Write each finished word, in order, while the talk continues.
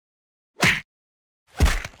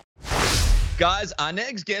Guys, our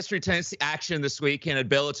next guest returns to action this weekend at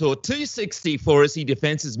Bellator 264 as he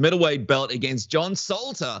defends his middleweight belt against John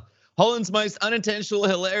Salter. Holland's most unintentional,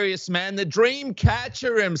 hilarious man, the dream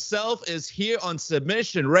catcher himself, is here on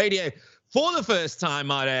Submission Radio for the first time,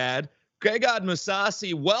 might I add. Gegard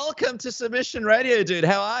Mousasi, welcome to Submission Radio, dude.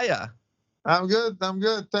 How are you? I'm good.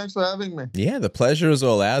 Thanks for having me. Yeah, the pleasure is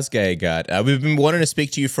all ours, Gegard. We've been wanting to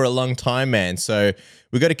speak to you for a long time, man. So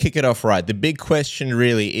we've got to kick it off right. The big question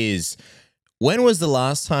really is, when was the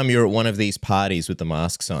last time you were at one of these parties with the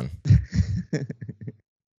masks on?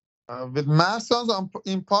 With masks on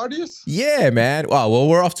in parties? Yeah, man. Wow, well,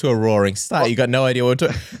 we're off to a roaring start. You got no idea what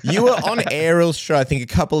to. You were on Ariel's show, I think, a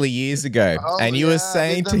couple of years ago, and you were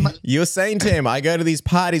saying to him, "I go to these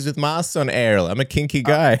parties with masks on, Ariel. I'm a kinky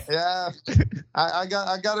guy." Yeah, I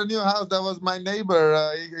got a new house. That was my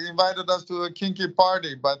neighbor. He invited us to a kinky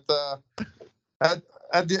party, but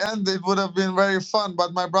at the end, it would have been very fun,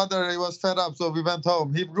 but my brother, he was fed up, so we went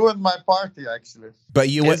home. He ruined my party, actually. But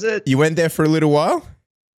you went there for a little while?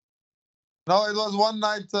 No, it was one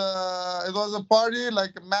night. It was a party,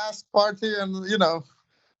 like a mask party, and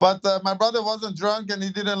but my brother wasn't drunk and he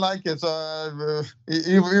didn't like it, so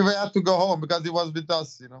he had to go home because he was with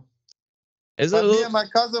us, Me and my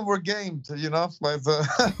cousin were gamed, But,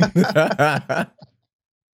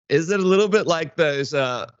 Is it a little bit like those,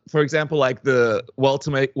 for example, like the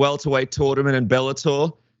welterweight tournament in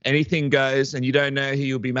Bellator? Anything goes, and you don't know who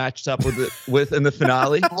you'll be matched up with in the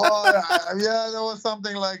finale? Well, yeah, there was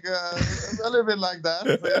something like a little bit like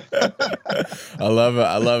that. I love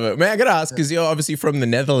it. Man, I gotta ask, because you're obviously from the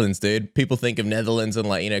Netherlands, dude. People think of Netherlands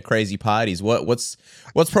and crazy parties. What's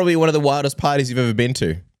probably one of the wildest parties you've ever been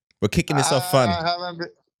to? We're kicking this off fun. I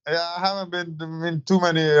haven't been in too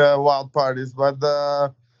many wild parties, but.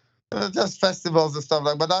 Just festivals and stuff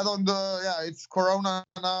but I don't it's Corona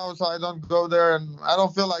now, so I don't go there, and I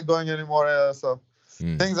don't feel like going anymore,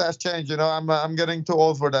 things have changed, I'm getting too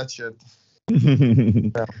old for that shit.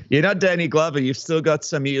 Yeah. You're not Danny Glover, you've still got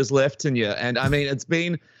some years left in you, and I mean, it's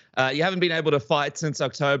been you haven't been able to fight since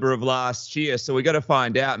October of last year, so we got to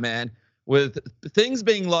find out, man, with things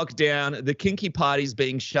being locked down, the kinky parties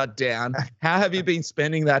being shut down, how have you been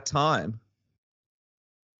spending that time?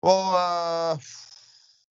 Well,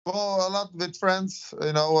 a lot with friends,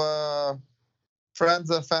 friends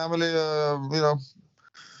and family, it's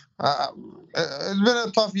been a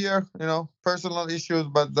tough year, personal issues,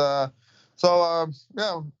 but,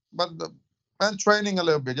 and training a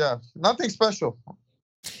little bit, nothing special.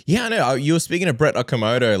 Yeah, I know. You were speaking to Brett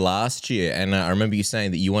Okamoto last year, and I remember you saying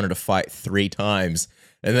that you wanted to fight 3 times.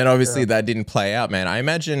 And then obviously that didn't play out, man. I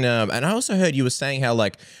imagine, and I also heard you were saying how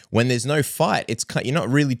when there's no fight, you're not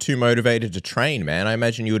really too motivated to train, man. I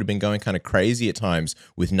imagine you would have been going kind of crazy at times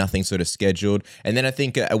with nothing sort of scheduled. And then I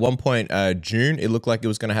think at one point, June, it looked like it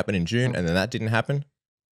was going to happen in June, and then that didn't happen.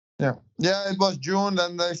 Yeah, it was June,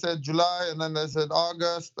 then they said July, and then they said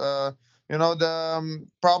August. The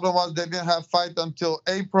problem was they didn't have fight until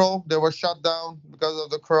April. They were shut down because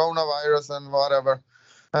of the coronavirus and whatever.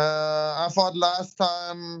 I fought last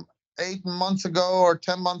time 8 months ago or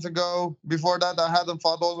 10 months ago. Before that, I hadn't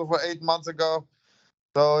fought also for 8 months ago.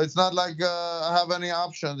 So it's not like I have any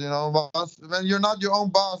options, But when you're not your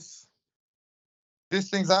own boss, these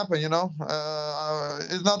things happen,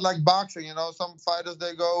 It's not like boxing, Some fighters,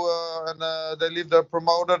 they go and they leave their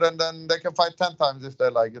promoter, and then they can fight 10 times if they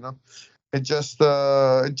like, It just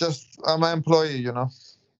I'm an employee,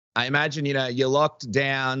 I imagine, you're locked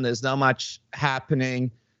down. There's not much happening.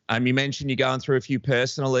 You mentioned you're going through a few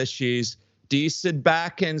personal issues. Do you sit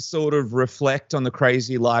back and sort of reflect on the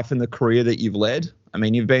crazy life and the career that you've led? I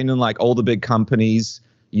mean, you've been in all the big companies.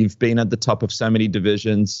 You've been at the top of so many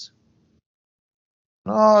divisions.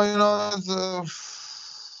 No, I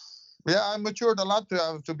matured a lot,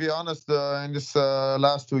 to be honest, in this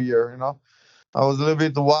last 2 years, I was a little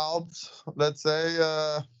bit wild, let's say,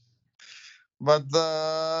 but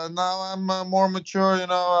now I'm more mature,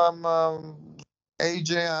 I'm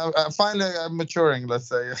aging. I'm maturing, let's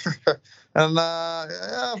say. And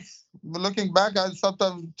looking back, I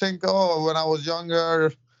sometimes think, when I was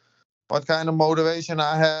younger, what kind of motivation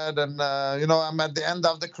I had, and I'm at the end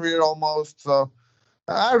of the career almost, so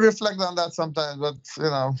I reflect on that sometimes. But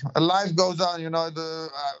life goes on.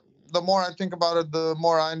 The more I think about it, the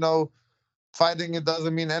more I know fighting, it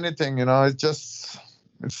doesn't mean anything. It's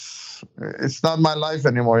not my life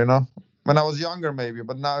anymore. When I was younger, maybe,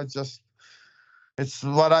 but now it's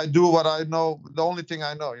what I do, what I know, the only thing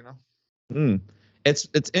I know. It's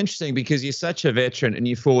interesting because you're such a veteran and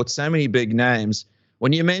you fought so many big names.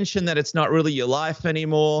 When you mention that it's not really your life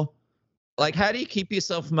anymore, Like, how do you keep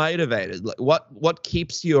yourself motivated? Like, what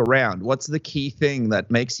keeps you around? What's the key thing that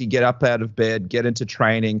makes you get up out of bed, get into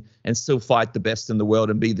training, and still fight the best in the world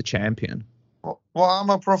and be the champion? Well, I'm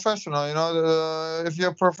a professional. If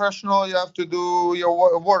you're a professional, you have to do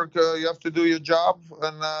your work. You have to do your job,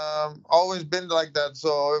 and always been like that.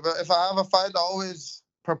 So if I have a fight, I always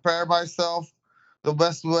prepare myself the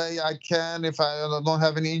best way I can. If I don't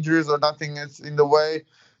have any injuries or nothing is in the way,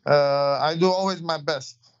 I do always my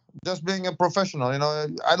best. Just being a professional,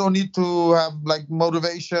 I don't need to have like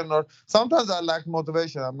motivation, or sometimes I lack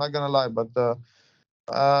motivation. I'm not gonna lie, but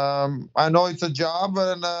I know it's a job,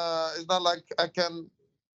 and it's not like I can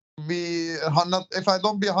be not if I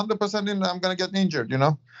don't be 100% in, I'm gonna get injured.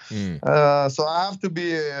 So I have to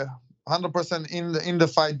be 100% in the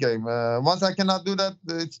fight game. Once I cannot do that,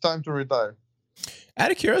 it's time to retire. Out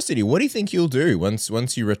of curiosity, what do you think you'll do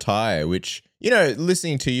once you retire? Which,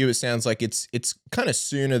 listening to you, it sounds like it's kind of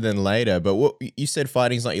sooner than later. But what you said,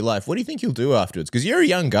 fighting's not your life. What do you think you'll do afterwards? Because you're a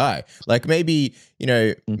young guy. Like maybe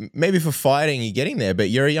for fighting you're getting there, but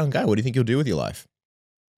you're a young guy. What do you think you'll do with your life?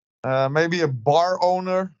 Maybe a bar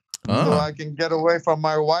owner, so I can get away from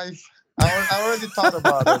my wife. I already thought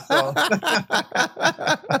about it.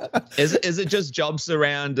 So. Is it just jobs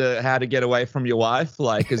around how to get away from your wife?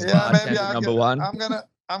 Like, is maybe number one?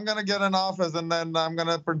 I'm gonna get an office, and then I'm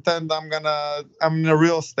gonna pretend I'm in a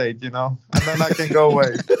real estate, and then I can go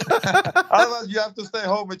away. Otherwise, you have to stay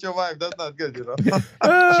home with your wife. That's not good,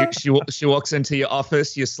 She walks into your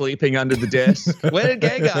office. You're sleeping under the desk. Where did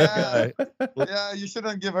Gegard go? Yeah, you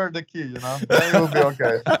shouldn't give her the key. Then you'll be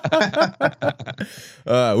okay.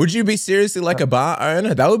 Would you be seriously like a bar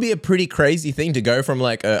owner? That would be a pretty crazy thing to go from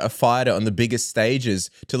like a fighter on the biggest stages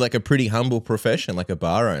to like a pretty humble profession like a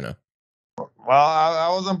bar owner. Well, I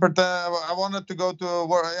wasn't pretend. I wanted to go to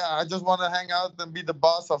work. Yeah, I just want to hang out and be the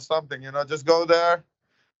boss of something. Just go there,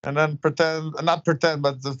 and then pretend. Not pretend,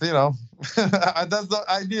 but just, that's the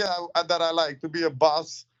idea that I like, to be a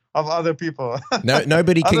boss of other people.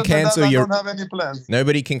 Nobody can cancel your. I don't have any plans.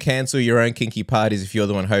 Nobody can cancel your own kinky parties if you're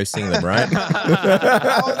the one hosting them, right?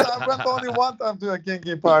 I went only one time to a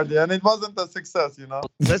kinky party, and it wasn't a success.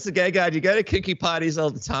 Listen, Gegard, you go to kinky parties all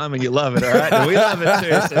the time, and you love it, all right? And we love it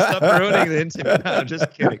too. So stop ruining the interview. No, I'm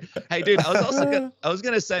just kidding. Hey, dude, I was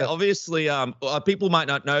gonna say, obviously, people might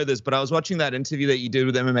not know this, but I was watching that interview that you did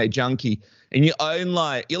with MMA Junkie, and you're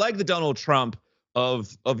like the Donald Trump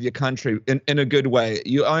of your country in a good way.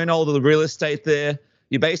 You own all the real estate there.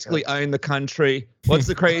 You basically own the country. What's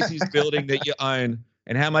the craziest building that you own?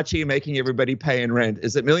 And how much are you making everybody pay in rent?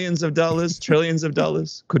 Is it millions of dollars, trillions of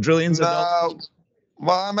dollars, quadrillions of dollars?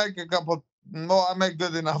 Well, I make a couple. No, I make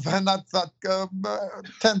good enough, and that's not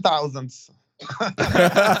 10,000s.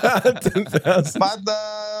 10,000. But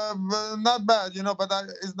not bad, But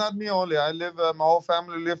it's not me only. I live. My whole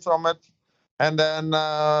family lives from it. And then,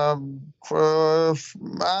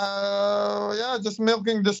 just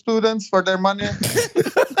milking the students for their money.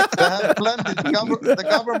 They have plenty. The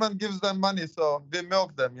government gives them money, so they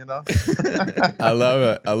milk them, I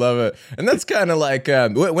love it. And that's kind of like,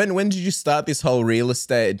 when did you start this whole real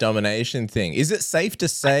estate domination thing? Is it safe to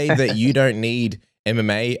say that you don't need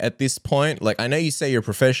MMA at this point? Like, I know you say you're a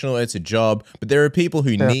professional, it's a job, but there are people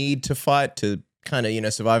who need to fight to kind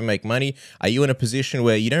of, survive and make money. Are you in a position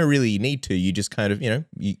where you don't really need to? You just kind of,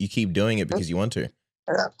 you keep doing it because you want to?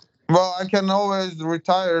 Yeah. Well, I can always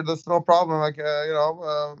retire. That's no problem. Like,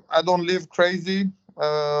 I don't live crazy.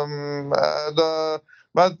 The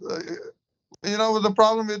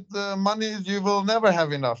problem with money is you will never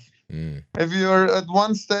have enough. If you're at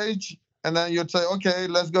one stage and then you'd say, okay,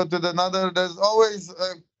 let's go to another, there's always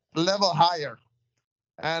a level higher.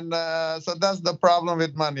 And so that's the problem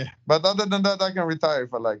with money. But other than that, I can retire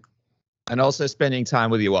if I like. And also spending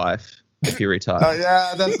time with your wife if you retire.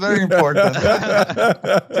 Yeah, that's very important. Dude,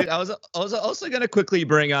 I was also going to quickly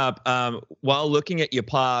bring up, while looking at your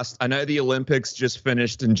past, I know the Olympics just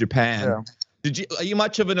finished in Japan. Yeah. Are you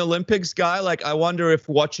much of an Olympics guy? Like, I wonder if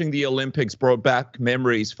watching the Olympics brought back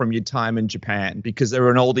memories from your time in Japan, because they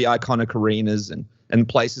were in all the iconic arenas and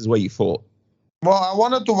places where you fought. Well, I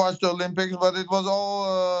wanted to watch the Olympics, but it was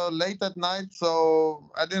all late at night, so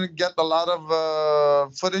I didn't get a lot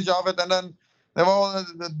of footage of it. And then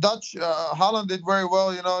the Dutch, Holland did very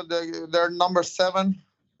well. They're number 7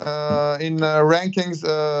 in rankings,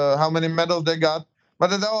 how many medals they got.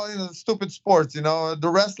 But it's all stupid sports, The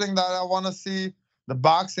wrestling that I want to see, the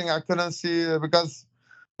boxing I couldn't see because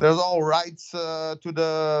there's all rights to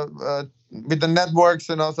with the networks,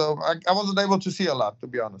 So I wasn't able to see a lot, to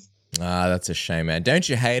be honest. Ah, that's a shame, man. Don't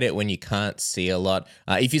you hate it when you can't see a lot?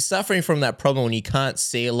 If you're suffering from that problem when you can't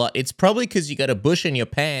see a lot, it's probably because you got a bush in your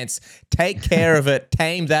pants. Take care of it.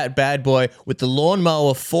 Tame that bad boy with the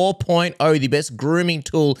Lawnmower 4.0, the best grooming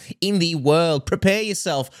tool in the world. Prepare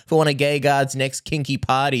yourself for one of Gegard's next kinky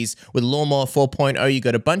parties. With Lawnmower 4.0, you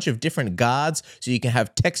got a bunch of different guards so you can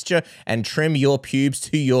have texture and trim your pubes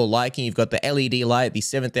to your liking. You've got the LED light, the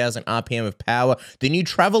 7,000 RPM of power, the new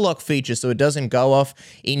travel lock feature so it doesn't go off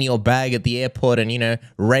in your bag at the airport and,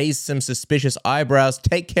 raise some suspicious eyebrows.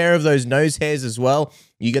 Take care of those nose hairs as well.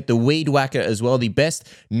 You get the Weed Whacker as well, the best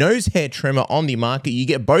nose hair trimmer on the market. You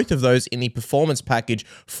get both of those in the Performance Package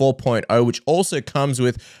 4.0, which also comes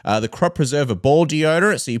with the Crop Preserver Ball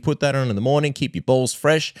Deodorant. So you put that on in the morning, keep your balls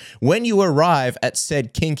fresh. When you arrive at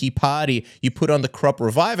said kinky party, you put on the Crop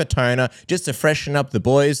Reviver Toner just to freshen up the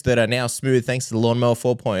boys that are now smooth thanks to the Lawnmower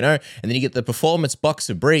 4.0. And then you get the Performance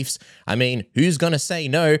Boxer Briefs. I mean, who's going to say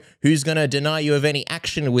no? Who's going to deny you of any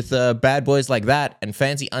action with bad boys like that and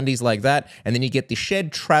fancy undies like that? And then you get the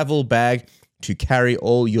Shed Travel Bag to carry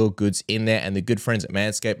all your goods in there, and the good friends at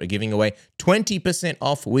Manscaped are giving away 20%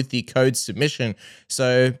 off with the code submission.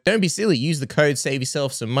 So don't be silly, use the code, save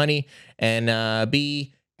yourself some money, and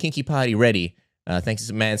be kinky party ready. Thanks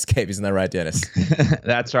to Manscaped, isn't that right, Dennis?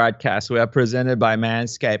 That's right, Cass. We are presented by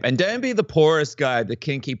Manscaped. And don't be the poorest guy at the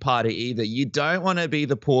kinky party either. You don't want to be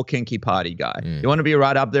the poor kinky party guy. You want to be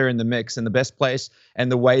right up there in the mix. And the best place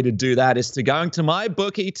and the way to do that is to going to my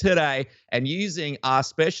bookie today and using our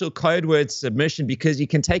special code word submission, because you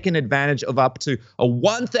can take an advantage of up to a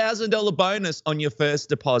 $1,000 bonus on your first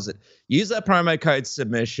deposit. Use that promo code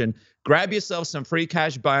submission. Grab yourself some free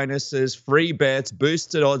cash bonuses, free bets,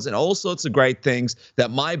 boosted odds, and all sorts of great things that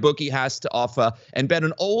MyBookie has to offer. And bet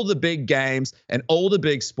on all the big games and all the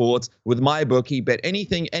big sports with MyBookie. Bet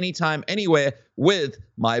anything, anytime, anywhere with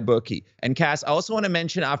MyBookie. And Cass, I also want to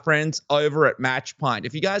mention our friends over at Matchpoint.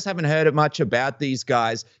 If you guys haven't heard much about these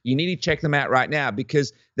guys, you need to check them out right now,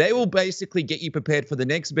 because they will basically get you prepared for the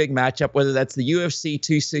next big matchup, whether that's the UFC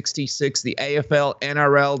 266, the AFL,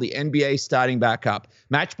 NRL, the NBA starting back up.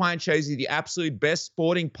 Matchpoint shows you the absolute best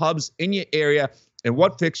sporting pubs in your area and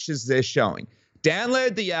what fixtures they're showing.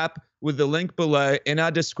 Download the app with the link below in our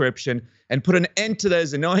description and put an end to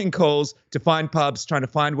those annoying calls to find pubs trying to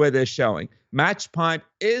find where they're showing. Matchpoint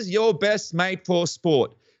is your best mate for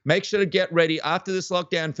sport. Make sure to get ready after this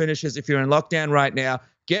lockdown finishes. If you're in lockdown right now,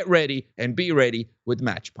 get ready and be ready with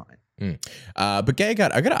Matchpoint. But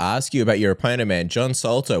Gegard, I got to ask you about your opponent, man, John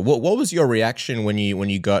Salter. What was your reaction when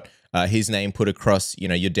you got his name put across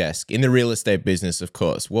your desk in the real estate business, of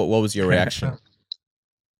course? What was your reaction?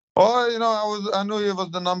 Well, I knew he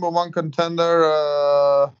was the number one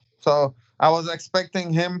contender, so I was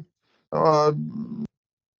expecting him. Problem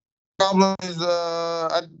is,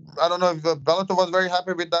 I don't know if Bellator was very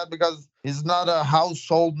happy with that, because he's not a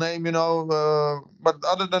household name, but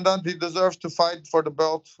other than that, he deserves to fight for the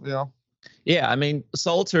belt, Yeah, I mean,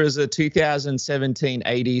 Salter is a 2017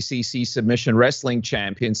 ADCC submission wrestling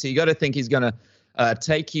champion, so you got to think he's going to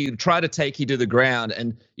try to take you to the ground.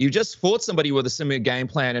 And you just fought somebody with a similar game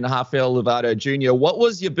plan in Rafael Lovato Jr. What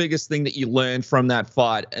was your biggest thing that you learned from that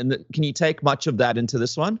fight? And can you take much of that into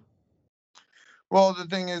this one? Well, the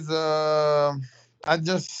thing is, I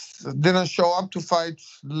just didn't show up to fight.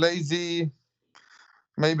 Lazy,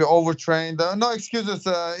 maybe overtrained. No excuses.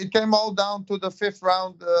 It came all down to the fifth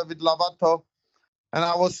round with Lovato, and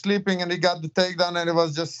I was sleeping, and he got the takedown, and it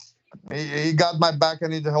was just he got my back,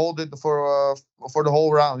 and he held it for the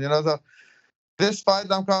whole round. So this fight,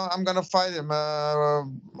 I'm gonna fight him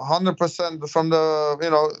 100% from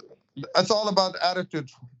the. It's all about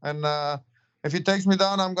attitude, and if he takes me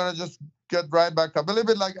down, I'm gonna just get right back up. A little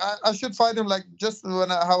bit like I should fight him like just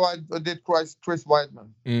how I did Chris Weidman.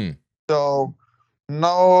 So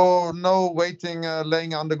no waiting,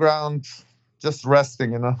 laying on the ground, just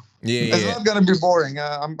resting. Yeah, it's not gonna be boring.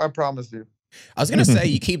 I promise you. I was going to say,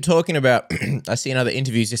 you keep talking about, I see in other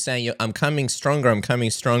interviews, you're saying, I'm coming stronger, I'm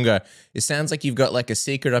coming stronger. It sounds like you've got like a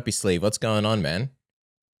secret up your sleeve. What's going on, man?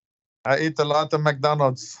 I eat a lot of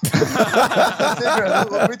McDonald's. That's the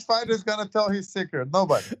secret. Which fighter is going to tell his secret?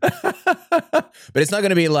 Nobody. But it's not going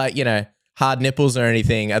to be like, hard nipples or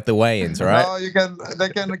anything at the weigh-ins, right? No, they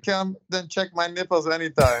can come then check my nipples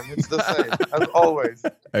anytime. It's the same, as always.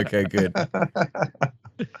 Okay, good.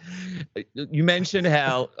 You mentioned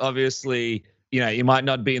how obviously, you might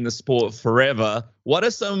not be in the sport forever. What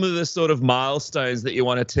are some of the sort of milestones that you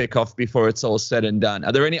want to tick off before it's all said and done?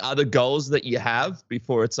 Are there any other goals that you have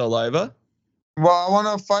before it's all over? Well, I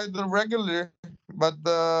want to fight regularly, but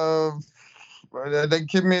they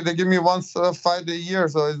give me once fight a year,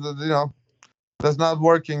 so that's not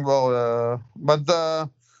working well. But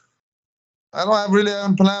I don't have really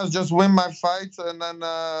any plans. Just win my fights, and then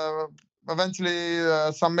eventually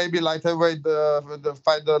some maybe light heavyweight,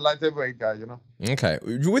 the light heavyweight guy. Okay,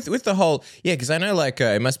 with the whole because I know like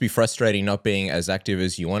it must be frustrating not being as active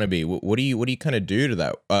as you want to be. What do you kind of do to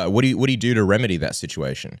that? What do you do to remedy that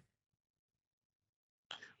situation?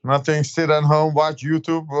 Nothing. Sit at home, watch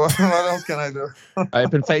YouTube. What else can I do?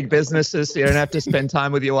 Open fake businesses so you don't have to spend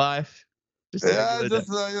time with your wife. Yeah, just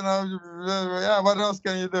what else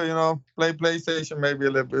can you do? Play PlayStation maybe a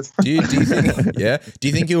little bit. Do you think? Yeah. Do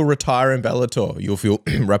you think you'll retire in Bellator? You'll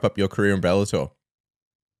wrap up your career in Bellator?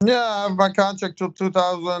 Yeah, I have my contract till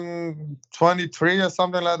 2023 or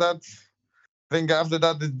something like that. I think after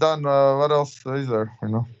that it's done. What else is there?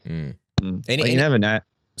 Well, you never know.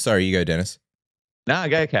 Sorry, you go, Dennis. No,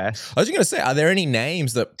 go, Cass. I was just going to say, are there any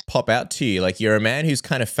names that pop out to you? Like you're a man who's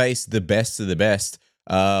kind of faced the best of the best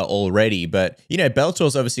already, but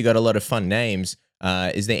Bellator's obviously got a lot of fun names.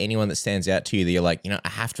 Is there anyone that stands out to you that you're like, I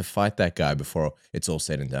have to fight that guy before it's all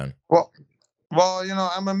said and done? Well,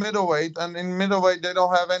 I'm a middleweight, and in middleweight they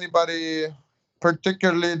don't have anybody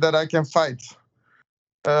particularly that I can fight.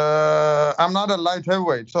 I'm not a light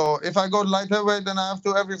heavyweight, so if I go light heavyweight, then I have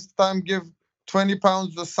to every time give 20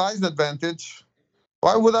 pounds the size advantage.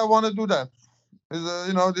 Why would I want to do that?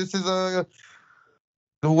 This is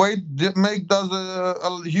the weight does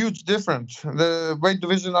a huge difference. The weight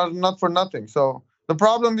division are not for nothing. So the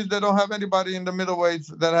problem is they don't have anybody in the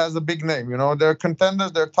middleweights that has a big name. They're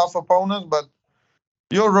contenders, they're tough opponents, but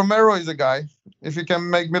Romero is a guy. If he can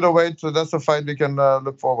make middleweight, so that's a fight we can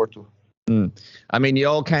look forward to. I mean, you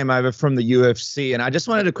all came over from the UFC, and I just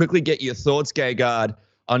wanted to quickly get your thoughts, Gegard,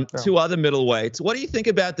 on two other middleweights. What do you think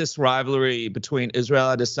about this rivalry between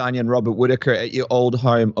Israel Adesanya and Robert Whittaker at your old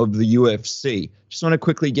home of the UFC? Just want to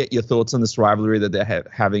quickly get your thoughts on this rivalry that they're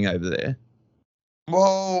having over there.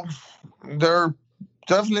 Well, they're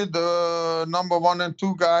definitely the number 1 and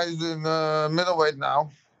 2 guys in middleweight now.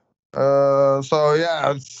 So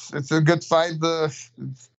yeah, it's a good fight.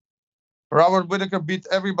 Robert Whittaker beat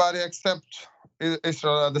everybody except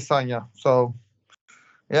Israel Adesanya. So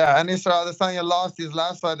yeah, and Israel Adesanya lost his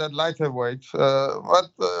last fight at light heavyweight.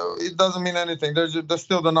 But it doesn't mean anything. There's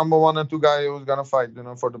still the number 1 and 2 guy who's gonna fight,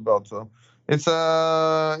 for the belt. So it's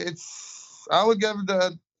I would give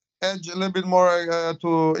the edge a little bit more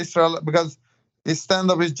to Israel because his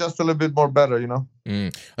stand-up is just a little bit more better,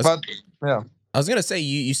 But yeah. I was gonna say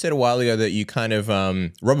you said a while ago that you kind of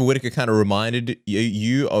Robert Whittaker kind of reminded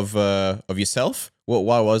you of yourself.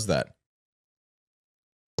 Why was that?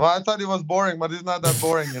 Well, I thought he was boring, but he's not that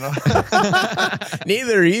boring,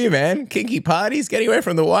 Neither are you, man. Kinky parties, getting away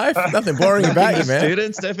from the wife. Nothing boring about you, man.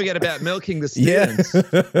 Students, don't forget about milking the students.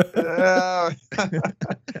 Yeah.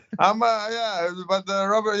 But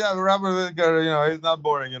Robert Whittaker, he's not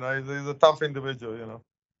boring, he's a tough individual,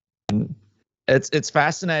 It's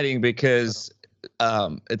fascinating because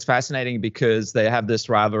they have this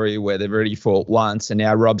rivalry where they've already fought once, and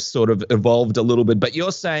now Rob's sort of evolved a little bit. But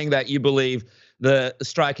you're saying that you believe the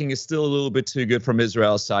striking is still a little bit too good from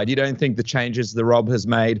Israel's side. You don't think the changes that Rob has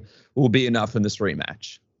made will be enough in this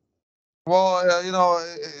rematch? Well,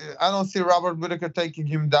 I don't see Robert Whittaker taking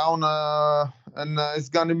him down, and it's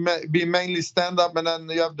going to be mainly stand-up, and then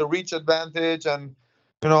you have the reach advantage and,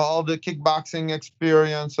 all the kickboxing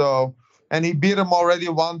experience. So, and he beat him already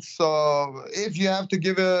once. So if you have to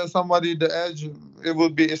give somebody the edge, it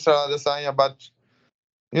would be Israel Adesanya. But,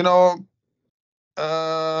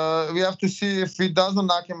 we have to see if he doesn't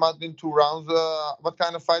knock him out in 2 rounds, what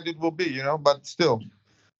kind of fight it will be, But still,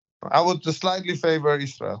 I would slightly favor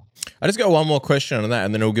Israel. I just got one more question on that,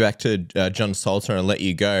 and then we'll go back to John Salter and let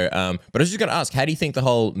you go. But I was just going to ask, how do you think the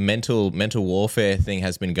whole mental warfare thing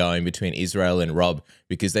has been going between Israel and Rob?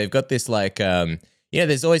 Because they've got this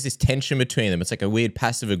there's always this tension between them. It's like a weird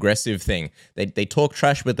passive-aggressive thing. They talk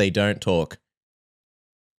trash, but they don't talk.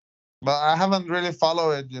 But I haven't really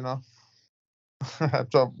followed it,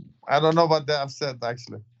 So I don't know what they have said,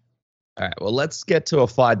 actually. All right, well, let's get to a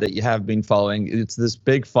fight that you have been following. It's this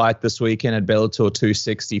big fight this weekend at Bellator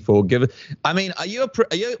 264. Are you a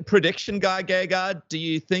prediction guy, Gegard? Do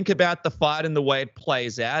you think about the fight and the way it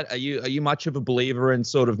plays out? Are you much of a believer in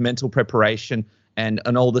sort of mental preparation and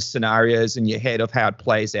all the scenarios in your head of how it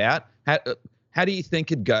plays out? How do you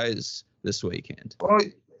think it goes this weekend? Well,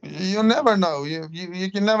 you never know. You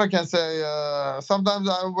never can say. Sometimes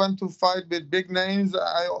I went to fight with big names.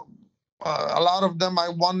 A lot of them I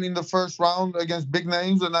won in the first round against big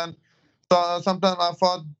names, and then sometimes I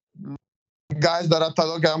fought guys that I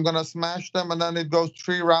thought, okay, I'm gonna smash them, and then it goes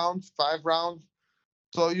 3 rounds, 5 rounds.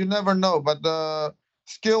 So you never know. But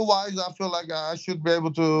skill-wise, I feel like I should be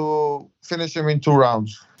able to finish him in 2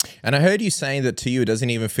 rounds. And I heard you saying that to you, it doesn't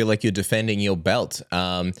even feel like you're defending your belt,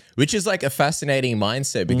 which is like a fascinating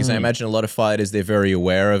mindset because I imagine a lot of fighters, they're very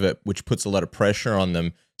aware of it, which puts a lot of pressure on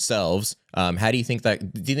themselves. How do you think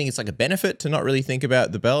that, do you think it's like a benefit to not really think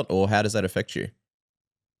about the belt, or how does that affect you?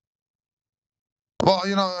 Well,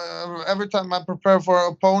 every time I prepare for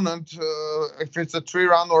an opponent, if it's a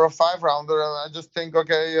 3-round or a 5-rounder, I just think,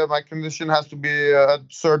 okay, my condition has to be at a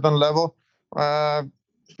certain level.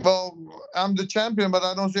 Well, I'm the champion, but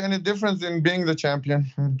I don't see any difference in being the champion.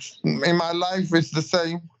 In my life, it's the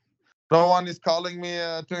same. No one is calling me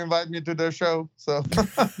to invite me to their show. So, so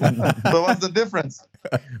what's the difference?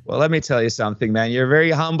 Well, let me tell you something, man. You're a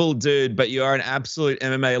very humble dude, but you are an absolute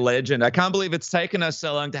MMA legend. I can't believe it's taken us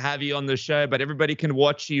so long to have you on the show, but everybody can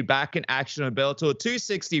watch you back in action on Bellator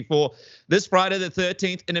 264 this Friday the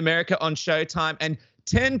 13th in America on Showtime, and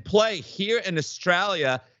 10 play here in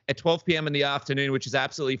Australia at 12 p.m. in the afternoon, which is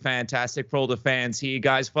absolutely fantastic for all the fans here.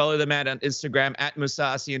 Guys, follow the man on Instagram at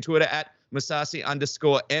Mousasi and Twitter at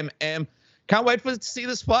Mousasi_MM. Can't wait to see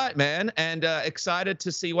this fight, man, and excited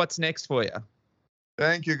to see what's next for you.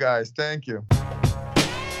 Thank you, guys. Thank you.